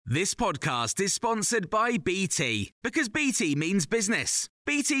This podcast is sponsored by BT, because BT means business.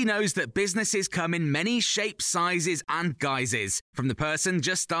 BT knows that businesses come in many shapes, sizes and guises, from the person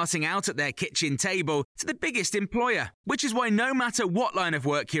just starting out at their kitchen table to the biggest employer, which is why no matter what line of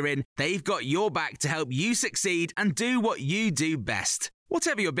work you're in, they've got your back to help you succeed and do what you do best.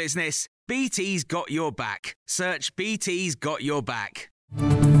 Whatever your business, BT's got your back. Search BT's got your back.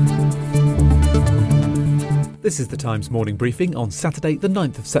 This is the Times morning briefing on Saturday, the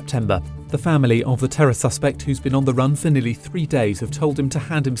 9th of September. The family of the terror suspect who's been on the run for nearly 3 days have told him to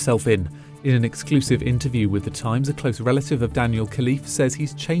hand himself in. In an exclusive interview with The Times, a close relative of Daniel Khalif says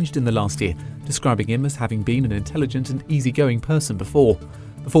he's changed in the last year, describing him as having been an intelligent and easygoing person before.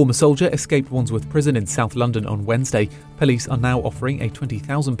 The former soldier escaped Wandsworth Prison in South London on Wednesday. Police are now offering a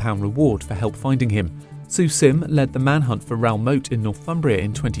 £20,000 reward for help finding him. Sue Sim led the manhunt for Raoul Moat in Northumbria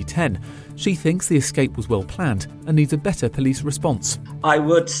in 2010. She thinks the escape was well planned and needs a better police response. I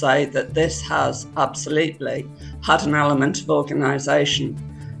would say that this has absolutely had an element of organisation.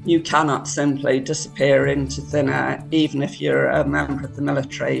 You cannot simply disappear into thin air, even if you're a member of the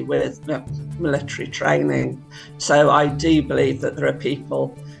military with military training. So I do believe that there are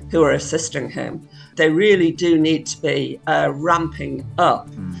people who are assisting him. They really do need to be ramping up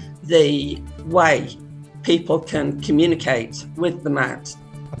the way people can communicate with the Moat.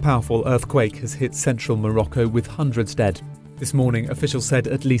 A powerful earthquake has hit central Morocco with hundreds dead. This morning, officials said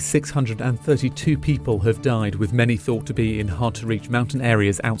at least 632 people have died, with many thought to be in hard-to-reach mountain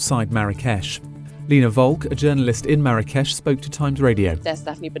areas outside Marrakesh. Lena Volk, a journalist in Marrakesh, spoke to Times Radio. There's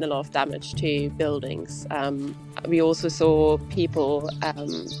definitely been a lot of damage to buildings. We also saw people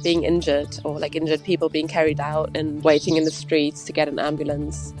being injured, or injured people being carried out and waiting in the streets to get an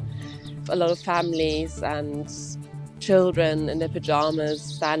ambulance. A lot of families and children in their pajamas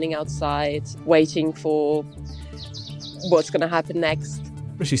standing outside waiting for what's going to happen next.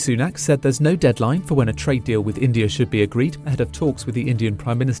 Rishi Sunak said there's no deadline for when a trade deal with India should be agreed ahead of talks with the Indian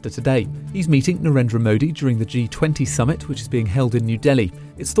Prime Minister today. He's meeting Narendra Modi during the G20 summit, which is being held in New Delhi.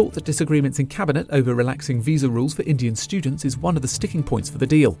 It's thought that disagreements in Cabinet over relaxing visa rules for Indian students is one of the sticking points for the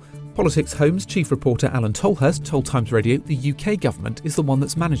deal. Politics Home's chief reporter Alan Tolhurst told Times Radio the UK government is the one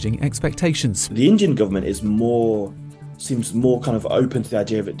that's managing expectations. The Indian government seems more kind of open to the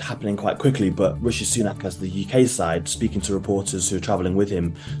idea of it happening quite quickly, but Rishi Sunak, as the UK side, speaking to reporters who are travelling with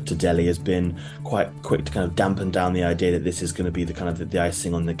him to Delhi, has been quite quick to kind of dampen down the idea that this is going to be the kind of the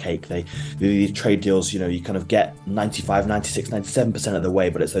icing on the cake. These trade deals, you kind of get 95, 96, 97% of the way,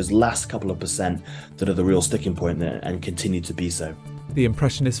 but it's those last couple of percent that are the real sticking point and continue to be so. The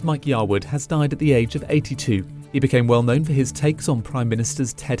impressionist Mike Yarwood has died at the age of 82. He became well known for his takes on Prime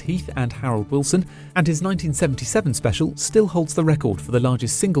Ministers Ted Heath and Harold Wilson, and his 1977 special still holds the record for the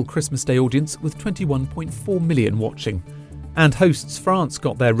largest single Christmas Day audience, with 21.4 million watching. And hosts France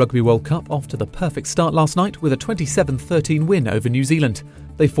got their Rugby World Cup off to the perfect start last night with a 27-13 win over New Zealand.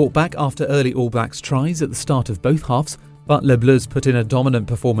 They fought back after early All Blacks tries at the start of both halves, but Les Bleus put in a dominant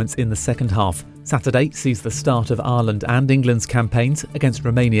performance in the second half. Saturday sees the start of Ireland and England's campaigns against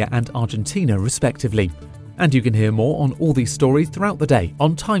Romania and Argentina, respectively. And you can hear more on all these stories throughout the day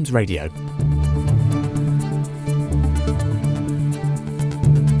on Times Radio.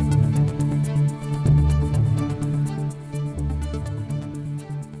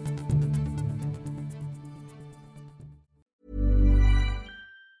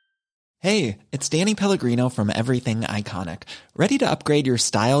 Hey, it's Danny Pellegrino from Everything Iconic. Ready to upgrade your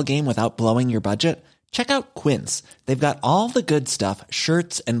style game without blowing your budget? Check out Quince. They've got all the good stuff,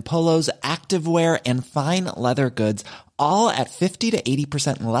 shirts and polos, activewear, and fine leather goods, all at 50 to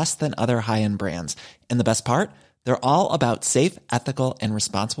 80% less than other high-end brands. And the best part? They're all about safe, ethical, and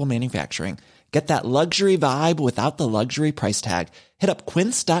responsible manufacturing. Get that luxury vibe without the luxury price tag. Hit up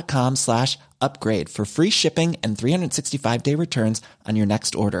quince.com/upgrade for free shipping and 365-day returns on your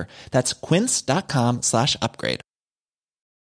next order. That's quince.com/upgrade.